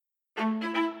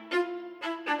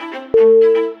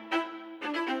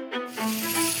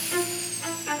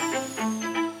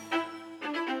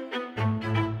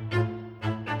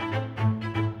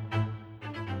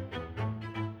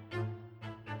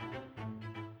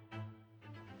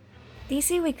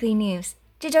DC Weekly News，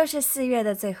 这周是4月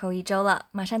的最后一周了，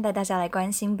马上带大家来关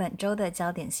心本周的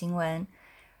焦点新闻。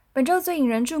本周最引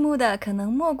人注目的，可能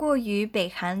莫过于北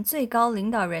韩最高领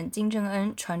导人金正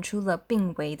恩传出了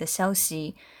病危的消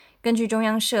息。根据中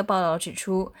央社报道指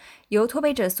出，由脱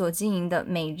北者所经营的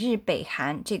每日北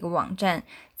韩这个网站，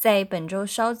在本周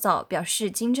稍早表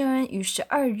示，金正恩于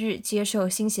12日接受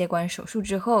心血管手术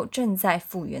之后，正在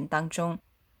复原当中。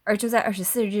而就在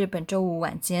24日本周五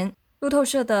晚间，路透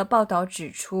社的报道指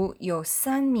出，有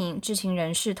3名知情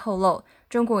人士透露，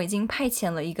中国已经派遣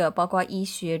了一个包括医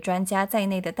学专家在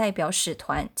内的代表使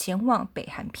团前往北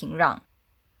韩平壤。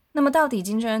那么到底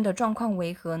金正恩的状况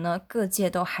为何呢？各界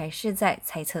都还是在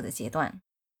猜测的阶段。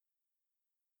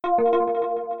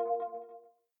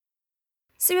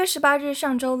4月18日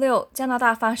上周六，加拿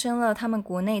大发生了他们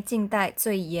国内近代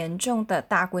最严重的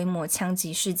大规模枪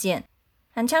击事件，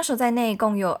含枪手在内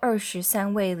共有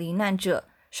23位罹难者，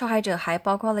受害者还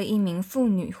包括了一名妇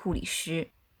女护理师。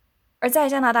而在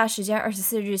加拿大时间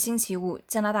24日星期五，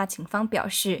加拿大警方表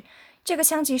示，这个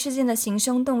枪击事件的行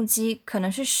凶动机可能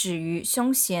是始于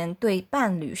凶嫌对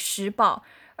伴侣施暴，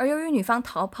而由于女方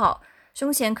逃跑，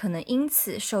凶嫌可能因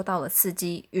此受到了刺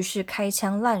激，于是开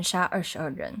枪滥杀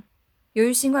22人。由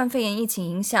于新冠肺炎疫情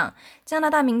影响，加拿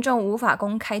大民众无法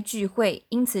公开聚会，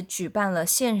因此举办了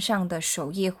线上的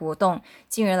守夜活动，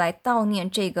进而来悼念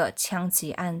这个枪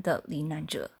击案的罹难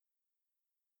者。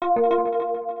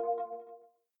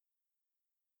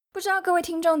不知道各位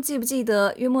听众记不记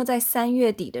得，约莫在3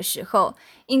月底的时候，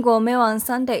英国 Mail on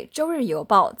Sunday 周日邮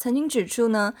报曾经指出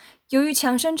呢，由于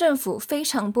强生政府非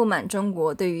常不满中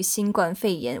国对于新冠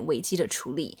肺炎危机的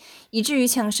处理，以至于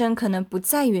强生可能不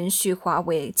再允许华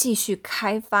为继续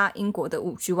开发英国的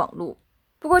 5G 网络。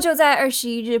不过就在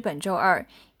21日本周二，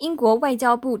英国外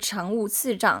交部常务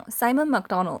次长 Simon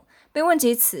McDonald 被问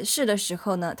及此事的时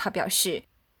候呢，他表示，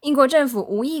英国政府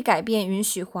无意改变允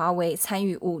许华为参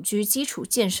与 5G 基础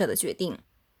建设的决定。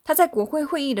他在国会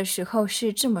会议的时候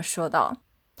是这么说道，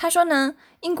他说呢，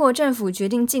英国政府决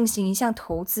定进行一项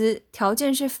投资，条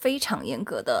件是非常严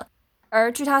格的，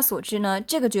而据他所知呢，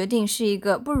这个决定是一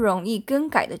个不容易更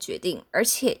改的决定，而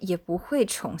且也不会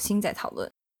重新再讨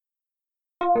论。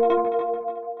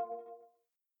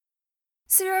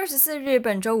4月24日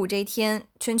本周五这一天，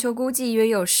全球估计约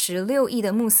有16亿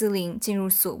的穆斯林进入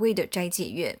所谓的斋戒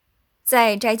月。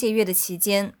在斋戒月的期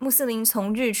间，穆斯林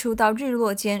从日出到日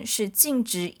落间是禁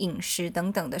止饮食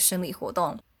等等的生理活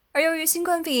动。而由于新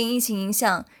冠肺炎疫情影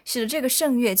响，使得这个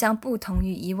圣月将不同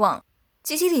于以往，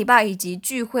集体礼拜以及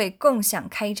聚会、共享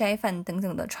开斋饭等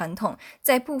等的传统，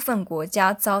在部分国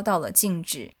家遭到了禁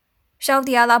止。沙烏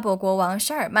地阿拉伯国王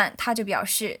沙尔曼他就表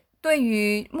示，对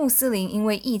于穆斯林因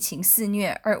为疫情肆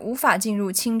虐而无法进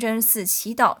入清真寺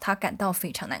祈祷，他感到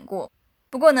非常难过。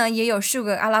不过呢，也有数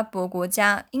个阿拉伯国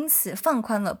家因此放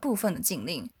宽了部分的禁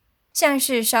令，像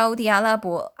是沙烏地阿拉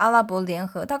伯、阿拉伯联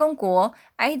合大公国、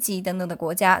埃及等等的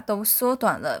国家都缩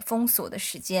短了封锁的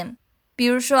时间。比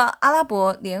如说，阿拉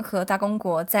伯联合大公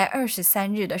国在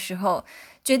23日的时候，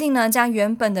决定呢将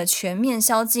原本的全面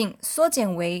宵禁缩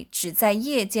减为只在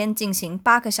夜间进行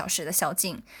8个小时的宵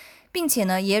禁，并且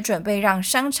呢也准备让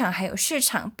商场还有市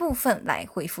场部分来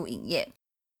恢复营业。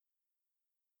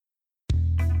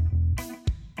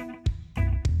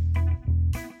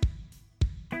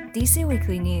DC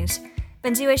Weekly News，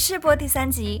 本集为试播第3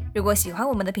集，如果喜欢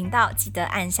我们的频道，记得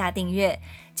按下订阅，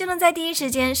就能在第一时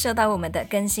间收到我们的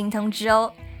更新通知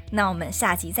哦。那我们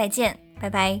下集再见，拜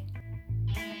拜。